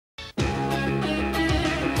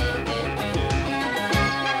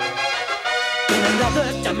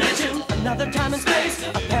Another dimension, another time and space.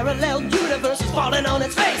 A parallel universe is falling on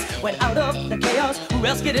its face. When out of the chaos, who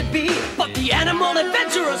else could it be but the animal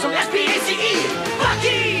adventurers from SPACE?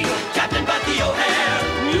 Bucky! Captain Bucky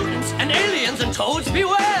O'Hare! Mutants and aliens and toads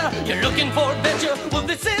beware! You're looking for adventure? Well,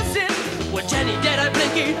 this is it. With Jenny, Deadeye,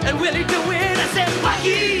 Blinky, and Willie DeWitt. I said,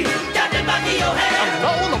 Bucky! Captain Bucky O'Hare! And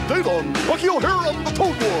now an update on Bucky O'Hare and the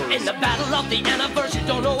Toad Wars. In the battle of the universe, you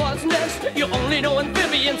don't know what's next. You only know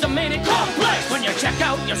amphibians are made it complex. When you check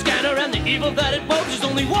out your scanner and the evil that it poses, there's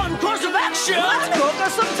only one course of action. Let's cook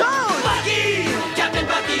us some toads! Bucky! Captain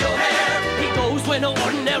Bucky O'Hare! He goes where no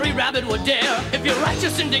ordinary rabbit would dare. If your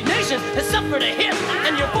righteous indignation has suffered a hit,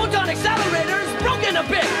 and your photon accelerator is broken a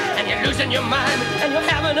bit, and you're losing your mind, and you're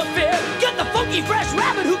having a fit, get the funky fresh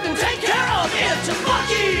rabbit who can take care of it.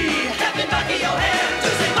 Bucky! Captain Bucky O'Hare! To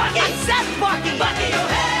say Bucky! I said Bucky! Bucky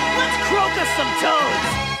O'Hare! Let's croak us some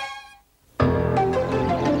toads!